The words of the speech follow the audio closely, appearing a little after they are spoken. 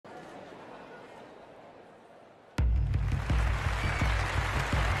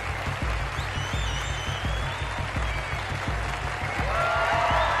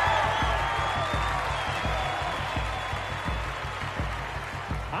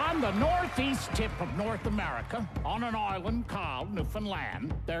On the northeast tip of North America, on an island called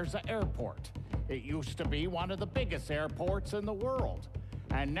Newfoundland, there's an airport. It used to be one of the biggest airports in the world.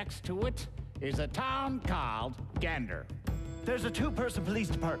 And next to it is a town called Gander. There's a two-person police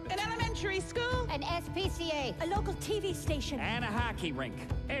department. An elementary school. An SPCA. A local TV station. And a hockey rink.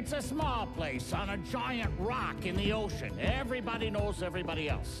 It's a small place on a giant rock in the ocean. Everybody knows everybody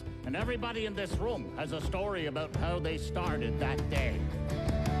else. And everybody in this room has a story about how they started that day.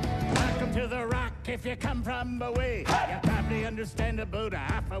 Welcome to the Rock if you come from away. You probably understand about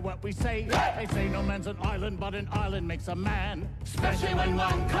half of what we say. They say no man's an island, but an island makes a man. Especially when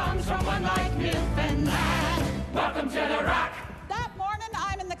one comes from one like Newfoundland. Welcome to the Rock. That morning,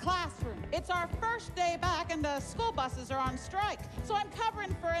 I'm in the classroom. It's our first day back, and the school buses are on strike. So I'm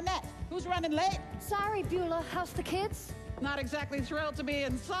covering for Annette, who's running late. Sorry, Beulah. How's the kids? Not exactly thrilled to be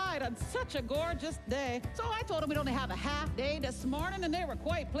inside on such a gorgeous day. So I told them we'd only have a half day this morning, and they were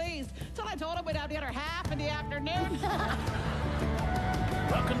quite pleased. So I told them we'd have the other half in the afternoon.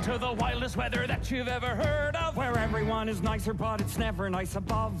 Welcome to the wildest weather that you've ever heard of, where everyone is nicer, but it's never nice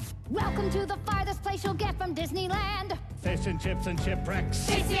above. Welcome to the farthest place you'll get from Disneyland. Fish and chips and shipwrecks.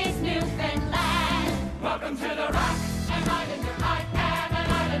 This is Newfoundland. Welcome to the Rock. An islander, I am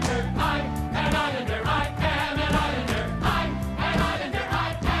an islander. I'm an islander, I am an islander. I'm an islander,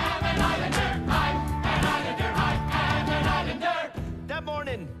 I am an islander. I'm an islander, I am an islander. That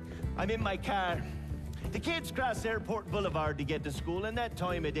morning, I'm in my car. The kids cross Airport Boulevard to get to school, and that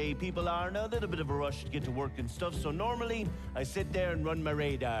time of day, people are in a little bit of a rush to get to work and stuff, so normally, I sit there and run my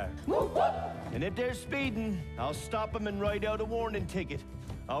radar. And if they're speeding, I'll stop them and write out a warning ticket.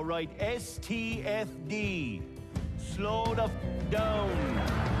 I'll write STFD. Slow the down.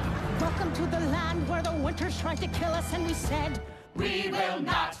 Welcome to the land where the winters tried to kill us, and we said, We will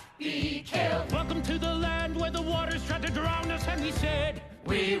not be killed. Welcome to the land where the waters tried to drown us, and we said,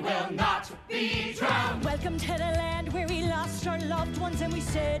 We will not be drowned. welcome to the land where we lost our loved ones, and we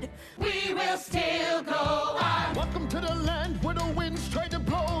said, We will still go on. Welcome to the land where the winds try to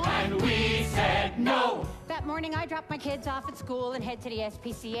blow. And we said no. That morning, I drop my kids off at school and head to the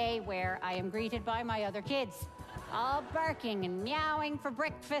SPCA, where I am greeted by my other kids, all barking and meowing for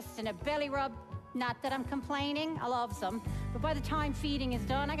breakfast and a belly rub. Not that I'm complaining, I love them. But by the time feeding is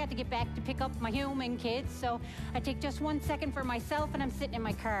done, I got to get back to pick up my human kids, so I take just 1 second for myself and I'm sitting in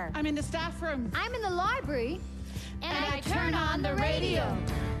my car. I'm in the staff room. I'm in the library, And I turn on the radio.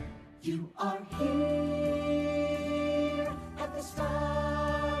 You are here at the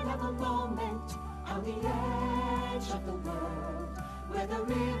start of a moment on the edge of the world where the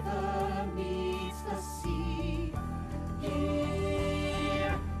river meets the sea.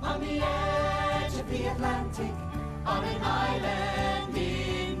 Here on the edge of the Atlantic, on an island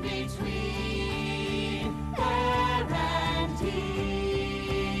in between there and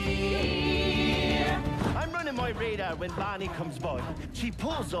here. I'm running my radar when Bonnie comes by. She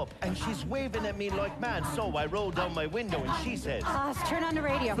pulls up and she's waving at me like mad, so I roll down my window and she says, Oz, turn on the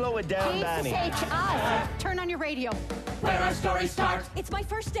radio. Slow it down, Danny. Oz, turn on your radio. Where our stories start, it's my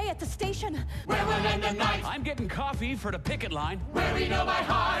first day at the station. where we'll end the night, I'm getting coffee for the picket line. where we know by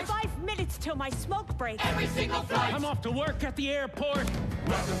heart 5 minutes till my smoke break. every single flight. I'm off to work at the airport.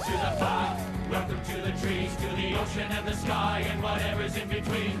 Welcome to the fog, welcome to the trees, to the ocean and the sky and whatever's in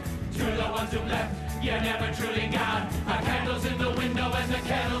between. To the ones who left, you're never truly gone. A candle's in the window and the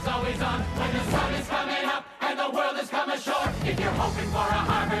kettle's always on. When the sun is coming up and the world is come ashore, if you're hoping for a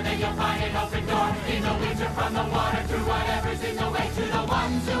harbor, then you'll find an open door. In the winter from the water, through whatever's in the way, to the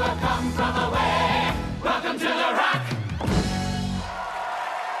ones who have come from